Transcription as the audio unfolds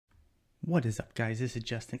What is up, guys? This is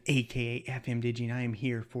Justin, aka FMDigi, and I am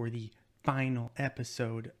here for the final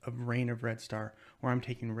episode of Reign of Red Star, where I'm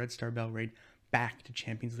taking Red Star Belgrade back to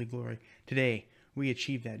Champions League glory. Today, we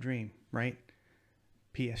achieved that dream, right?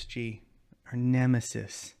 PSG, our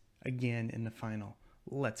nemesis, again in the final.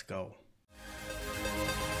 Let's go.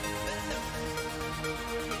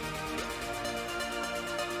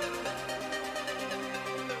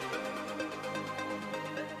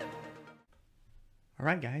 All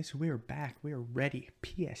right, guys, we are back. We are ready.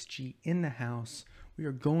 PSG in the house. We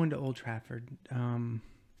are going to Old Trafford. Not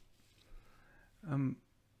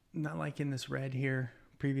liking this red here,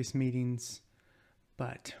 previous meetings,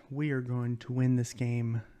 but we are going to win this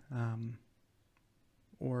game,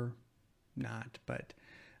 or not. But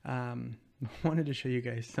I wanted to show you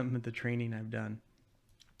guys some of the training I've done.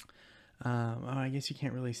 I guess you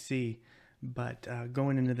can't really see. But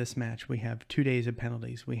going into this match, we have 2 days of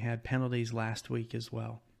penalties. We had penalties last week as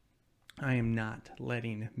well. I am not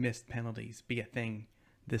letting missed penalties be a thing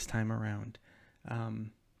this time around.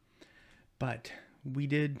 But we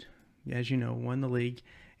did, as you know, won the league.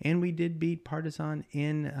 And we did beat Partizan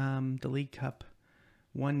in the League Cup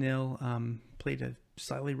 1-0. Played a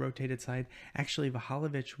slightly rotated side. Actually,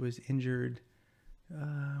 Vahalovic was injured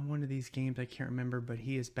one of these games. I can't remember, but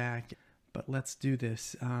he is back. But let's do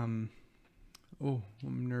this. Oh,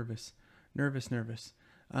 I'm nervous. Nervous.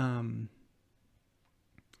 But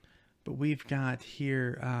we've got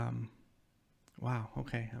here, wow,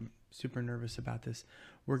 okay, I'm super nervous about this.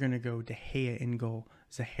 We're going to go De Gea in goal,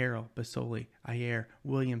 Zahara, Basoli, Ayer,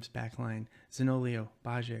 Williams backline, Zanolio,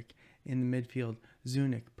 Bajic in the midfield,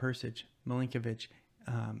 Zunic, Persic, Milinkovic,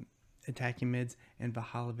 attacking mids, and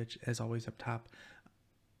Vahalovic as always up top.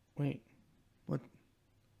 Wait, what?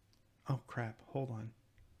 Oh, crap, hold on.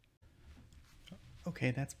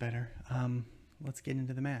 Okay, that's better. Let's get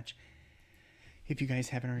into the match. If you guys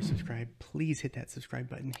haven't already subscribed, please hit that subscribe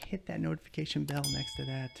button. Hit that notification bell next to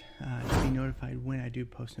that to be notified when I do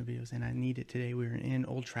post new videos. And I need it today. We're in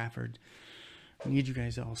Old Trafford. I need you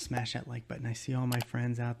guys to all smash that like button. I see all my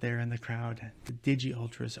friends out there in the crowd. The Digi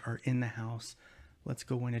Ultras are in the house. Let's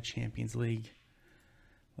go win a Champions League.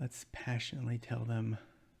 Let's passionately tell them,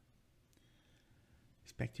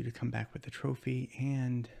 expect you to come back with the trophy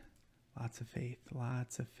and lots of faith,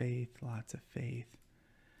 lots of faith, lots of faith.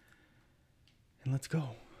 And let's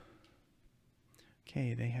go.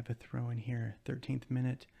 Okay, they have a throw in here. 13th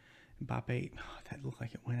minute. Mbappe, oh, that looked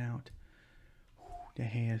like it went out. De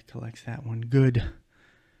Gea collects that one. Good.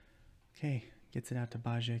 Okay, gets it out to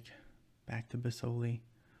Bajic. Back to Basoli.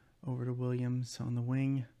 Over to Williams on the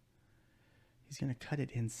wing. He's going to cut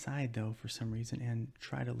it inside, though, for some reason, and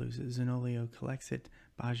try to lose it. Zanolio collects it.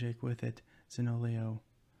 Bajic with it. Zanolio,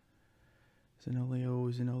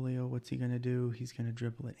 what's he going to do? He's going to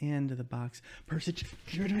dribble it into the box. Persic,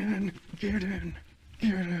 get in.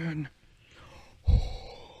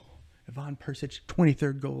 Oh, Ivan Persic,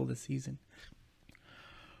 23rd goal of the season.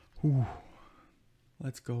 Ooh.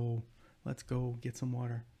 Let's go. Get some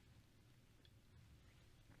water.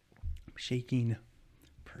 I'm shaking.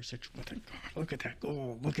 Persic, look at that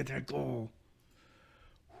goal.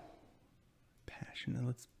 Passionate.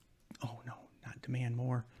 Let's, oh no, not demand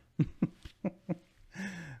more.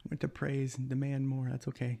 Went to praise and demand more. That's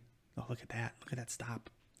okay. Oh, look at that stop.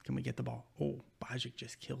 Can we get the ball? Oh, Bajic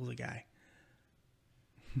just kills a guy.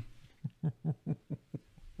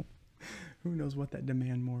 Who knows what that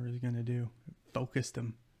demand more is going to do? Focused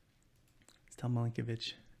him. Let's tell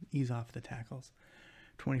Milinkovic, ease off the tackles.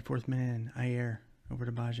 24th minute, Ayer over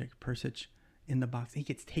to Bajic. Persic in the box. He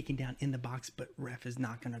gets taken down in the box, but ref is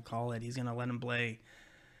not going to call it. He's going to let him play.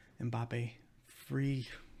 Mbappe, free.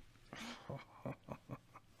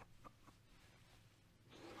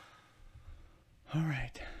 All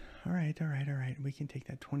right. We can take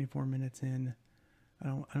that 24 minutes in. I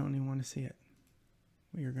don't even want to see it.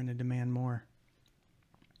 We are going to demand more.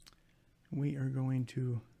 We are going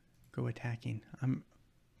to go attacking.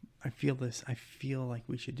 I feel this. I feel like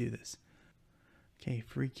we should do this. Okay,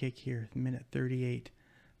 free kick here. Minute 38.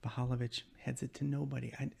 Vahalovic heads it to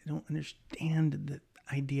nobody. I don't understand the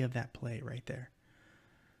idea of that play right there.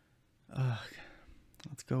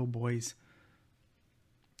 Let's go, boys.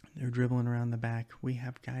 They're dribbling around the back. We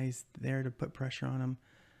have guys there to put pressure on them,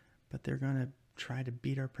 but they're going to try to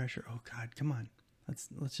beat our pressure. Oh, God, come on.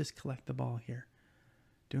 Let's just collect the ball here.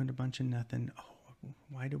 Doing a bunch of nothing. Oh,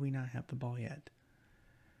 why do we not have the ball yet?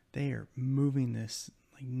 They are moving this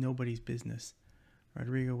like nobody's business.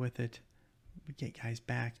 Rodrigo with it. We get guys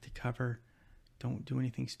back to cover. Don't do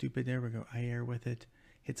anything stupid. There we go. Ayer with it.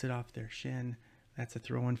 Hits it off their shin. That's a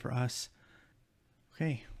throw-in for us.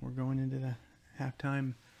 Okay, we're going into the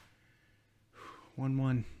halftime.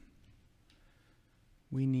 1-1.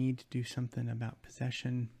 We need to do something about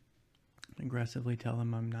possession. Aggressively tell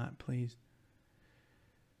them I'm not pleased.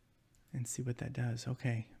 And see what that does.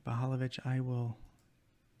 Okay, Vlahovic,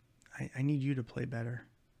 I need you to play better.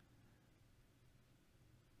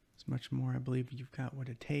 It's much more, I believe you've got what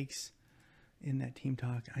it takes in that team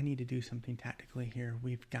talk. I need to do something tactically here.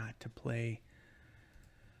 We've got to play.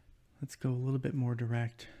 Let's go a little bit more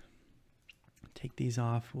direct. Take these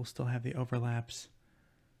off. We'll still have the overlaps.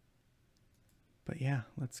 But yeah,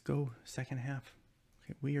 let's go second half.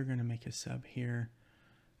 Okay, we are going to make a sub here.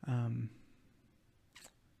 We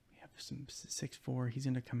have some 6'4". He's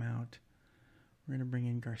going to come out. We're going to bring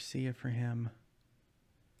in Garcia for him.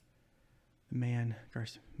 The man,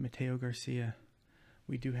 Mateo Garcia.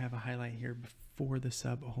 We do have a highlight here before the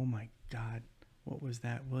sub. Oh my God. What was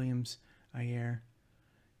that? Williams, Ayer.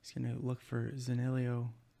 He's going to look for Zanilio,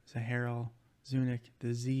 Zaharal, Zunic,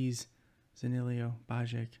 the Z's, Zanilio,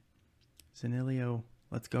 Bajic. Zanilio,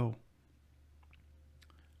 let's go.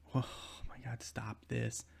 Oh my God, stop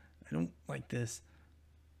this. I don't like this.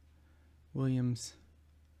 Williams,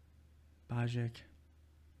 Bajic,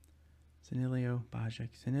 Zanilio, Bajic,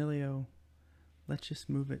 Zanilio. Let's just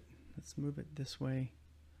move it. Let's move it this way.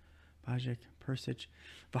 Bajic, Persic,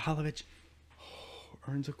 Vlahovic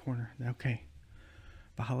earns a corner. Okay.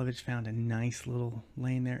 Vlahovic found a nice little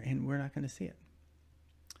lane there, and we're not going to see it.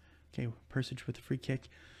 Okay, Persic with a free kick.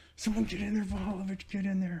 Someone get in there, Vlahovic, get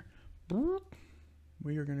in there.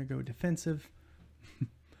 We are going to go defensive.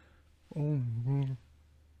 Oh, God.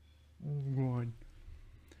 Oh, God.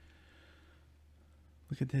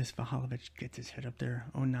 Look at this. Vlahovic gets his head up there.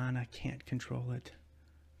 Onana can't control it.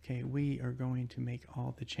 Okay, we are going to make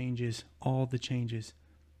all the changes. All the changes.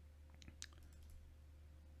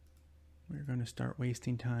 We're going to start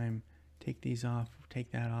wasting time. Take these off.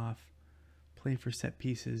 Take that off. Play for set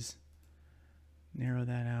pieces. Narrow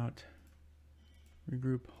that out.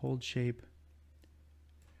 Regroup. Hold shape.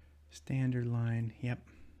 Standard line. Yep.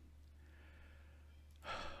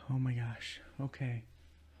 Oh my gosh. Okay.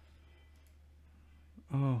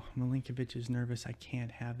 Oh, Milinkovic is nervous. I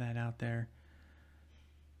can't have that out there.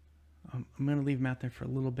 I'm going to leave him out there for a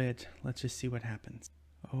little bit. Let's just see what happens.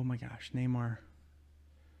 Oh my gosh. Neymar.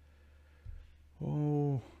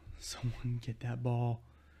 Oh, someone get that ball.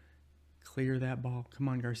 Clear that ball. Come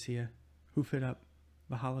on, Garcia. Hoof it up.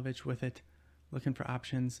 Vlahovic with it. Looking for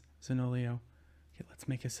options. Zanolio. Okay, let's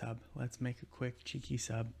make a sub. Let's make a quick, cheeky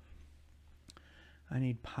sub. I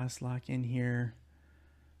need Paslak in here.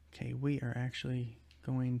 Okay, we are actually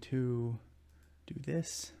going to do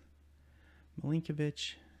this.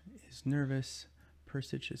 Milinkovic is nervous.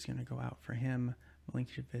 Persic is going to go out for him.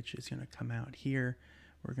 Milinkovic is going to come out here.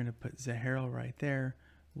 We're going to put Zaharal right there.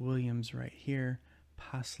 Williams right here.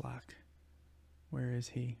 Paslak. Where is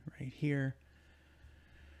he? Right here.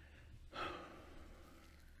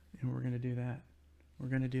 And we're going to do that. We're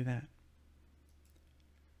going to do that.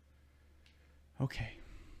 Okay.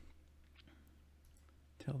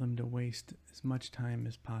 Tell them to waste as much time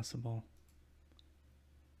as possible.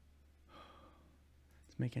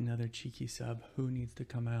 Let's make another cheeky sub. Who needs to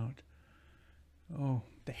come out? Oh,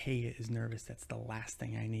 De Gea is nervous. That's the last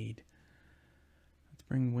thing I need. Let's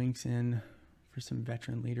bring Winks in for some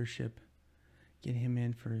veteran leadership. Get him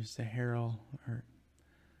in for Zaharal, or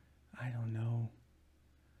I don't know.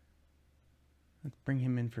 Let's bring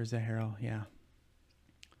him in for Zaharal, yeah.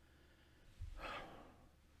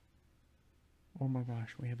 Oh my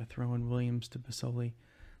gosh, we have a throw in Williams to Basoli.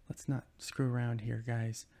 Let's not screw around here,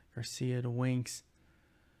 guys. Garcia to Winks.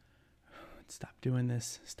 Stop doing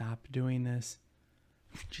this. Stop doing this.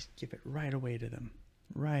 Just give it right away to them.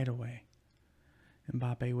 Right away.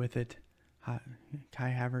 Mbappe with it. Kai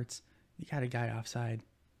Havertz. You got a guy offside.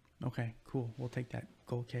 Okay, cool. We'll take that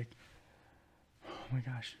goal kick. Oh my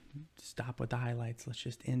gosh. Stop with the highlights. Let's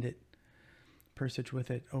just end it. Persic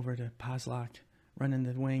with it. Over to Paslak. Running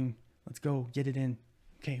the wing. Let's go. Get it in.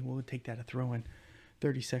 Okay, we'll take that a throw in.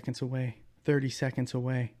 30 seconds away. 30 seconds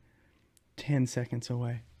away. 10 seconds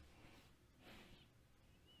away.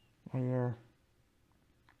 Oh, yeah.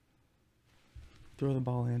 Throw the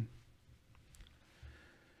ball in.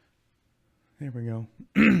 There we go.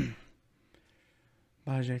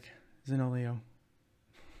 Bajic, Zanolio.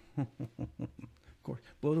 Of course.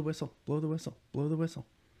 Blow the whistle. Blow the whistle. Blow the whistle.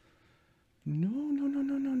 No, no, no,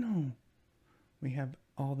 no, no, no. We have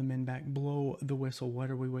all the men back. Blow the whistle.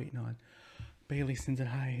 What are we waiting on? Bailey sends it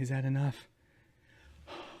high. Is that enough?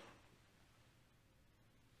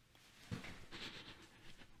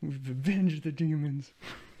 We've avenged the demons.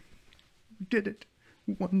 We did it.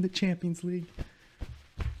 We won the Champions League.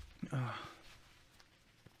 Oh.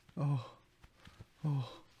 Oh.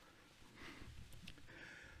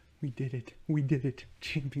 We did it. We did it.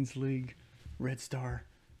 Champions League. Red Star.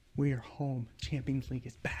 We are home. Champions League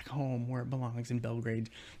is back home where it belongs in Belgrade.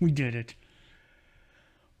 We did it.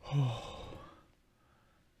 Oh.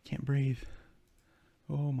 Can't breathe.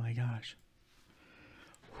 Oh my gosh.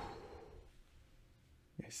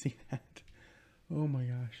 You guys see that? Oh my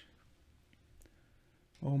gosh.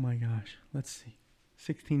 Oh my gosh. Let's see.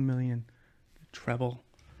 16 million. Treble.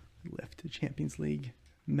 Lift to Champions League.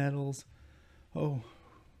 Medals. Oh,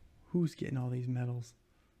 who's getting all these medals?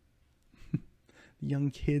 The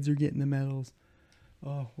young kids are getting the medals.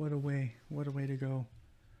 Oh, what a way to go.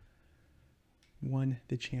 Won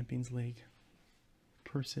the Champions League.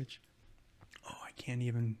 Persic. Oh, I can't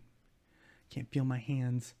feel my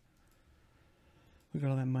hands. Look at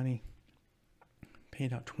all that money.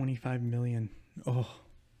 Paid out 25 million. Oh.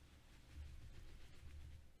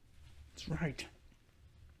 That's right.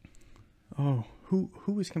 Oh, who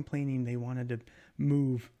was complaining they wanted to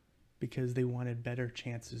move because they wanted better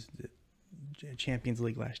chances at Champions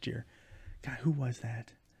League last year? God, who was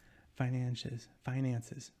that? Finances.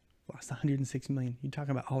 Lost 106 million. You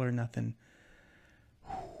talking about all or nothing.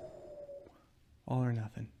 All or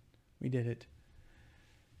nothing. We did it.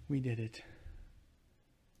 We did it.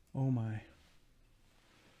 Oh my.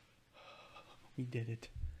 We did it.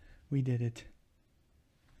 We did it.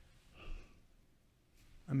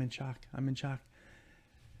 I'm in shock.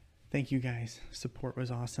 Thank you guys. Support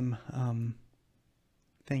was awesome.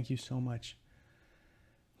 Thank you so much.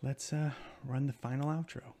 Let's run the final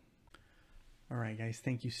outro. All right, guys.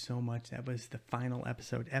 Thank you so much. That was the final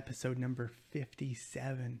episode number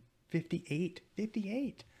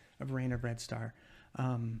 58 of Reign of Red Star.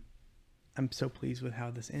 I'm so pleased with how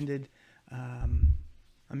this ended. I'm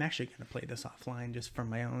actually going to play this offline just for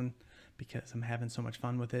my own because I'm having so much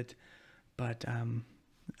fun with it. But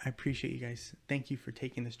I appreciate you guys. Thank you for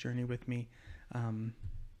taking this journey with me.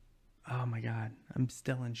 Oh my God, I'm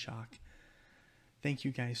still in shock. Thank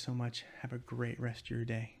you guys so much. Have a great rest of your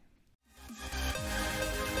day.